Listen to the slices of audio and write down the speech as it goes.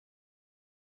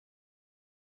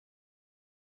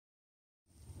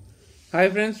Hi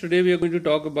friends, today we are going to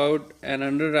talk about an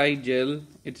under eye gel.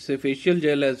 It's a facial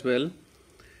gel as well.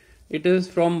 It is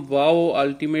from Wow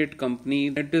Ultimate Company.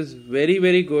 It is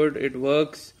very good. It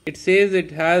works. It says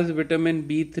it has vitamin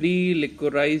B3,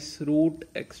 licorice root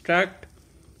extract,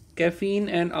 caffeine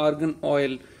and argan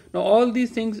oil. Now all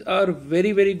these things are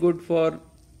very good for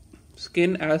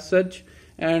skin as such,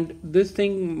 and this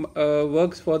thing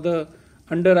works for the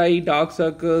under eye dark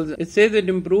circles. It says it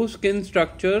improves skin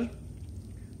structure,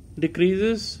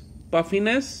 decreases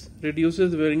puffiness,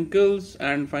 reduces wrinkles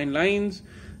and fine lines,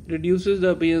 reduces the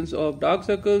appearance of dark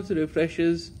circles,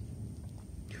 refreshes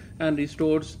and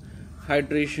restores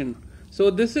hydration.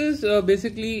 So this is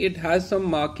basically, it has some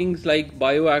markings like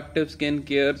bioactive skin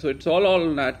care, so it's all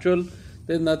natural.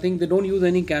 There's nothing, they don't use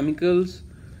any chemicals,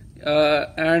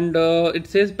 and it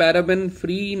says paraben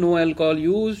free, no alcohol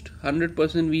used,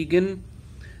 100% vegan,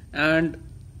 and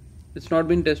it's not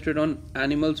been tested on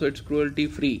animals, so it's cruelty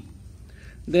free.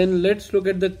 Then let's look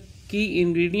at the key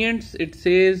ingredients. It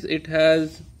says it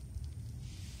has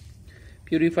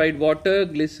purified water,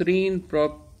 glycerine,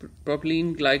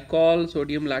 propylene glycol,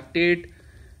 sodium lactate,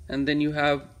 and then you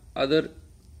have other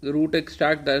root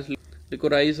extract, that's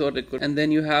licorice or liquor, and then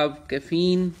you have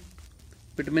caffeine,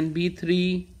 vitamin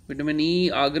B3, vitamin E,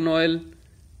 argan oil,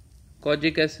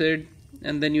 kojic acid,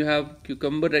 and then you have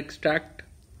cucumber extract.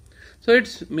 So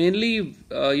it's mainly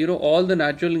all the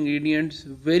natural ingredients,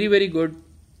 very good,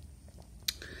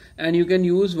 and you can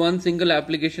use one single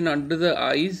application under the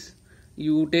eyes.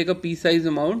 You take a pea size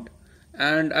amount,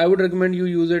 and I would recommend you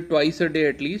use it twice a day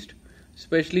at least,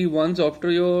 especially once after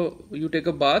you take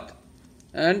a bath,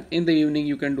 and in the evening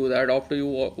you can do that after you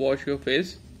wash your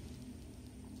face.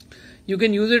 You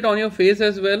can use it on your face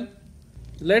as well.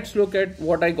 Let's look at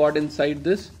what I got inside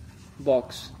this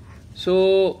box.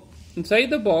 So inside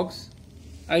the box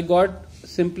I got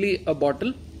simply a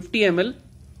bottle, 50 ml,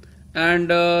 and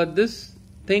this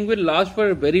thing will last for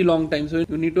a very long time. So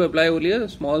you need to apply only a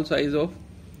small size of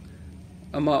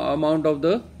amount of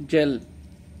the gel.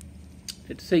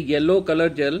 It's a yellow color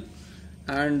gel,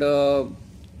 and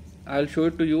I'll show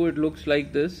it to you. It looks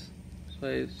like this. So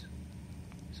I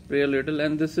spray a little,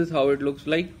 and this is how it looks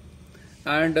like.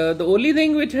 And the only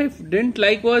thing which I didn't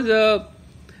like was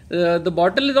the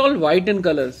bottle is all white in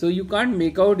color, so you can't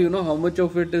make out how much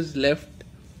of it is left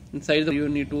inside. You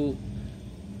need to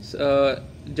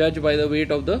judge by the weight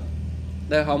of the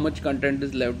how much content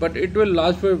is left, but it will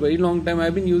last for a very long time.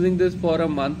 I've been using this for a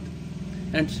month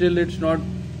and still it's not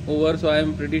over, so I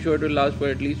am pretty sure it will last for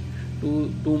at least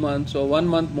two months or 1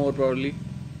 month more probably.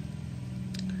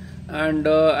 And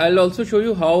I'll also show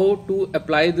you how to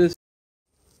apply this.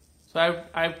 So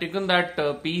I've taken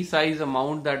that pea size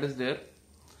amount that is there,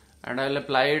 and I'll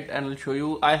apply it and I'll show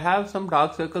you. I have some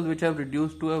dark circles which I've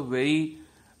reduced to a very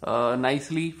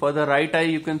nicely. For the right eye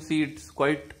you can see it's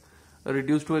quite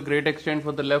reduced to a great extent.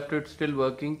 For the left it's still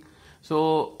working.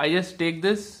 So I just take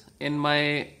this in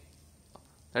my,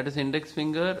 that is index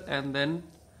finger, and then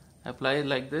apply it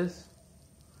like this,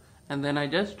 and then I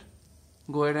just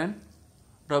go ahead and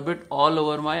rub it all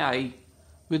over my eye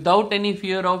without any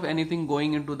fear of anything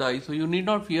going into the eye. So you need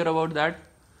not fear about that.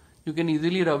 You can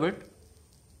easily rub it.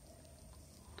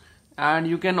 And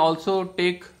you can also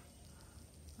take,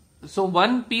 so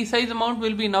one pea size amount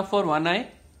will be enough for one eye,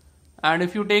 and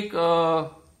if you take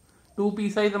 2 pea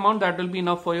size amount, that will be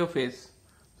enough for your face.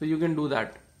 So you can do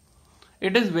that.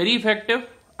 It is very effective.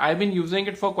 I've been using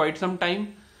it for quite some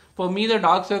time. For me, the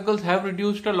dark circles have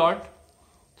reduced a lot,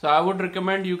 so I would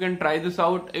recommend you can try this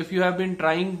out. If you have been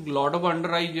trying a lot of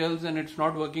under eye gels and it's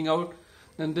not working out,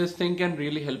 then this thing can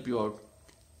really help you out.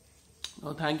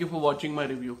 Thank you for watching my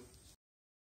review.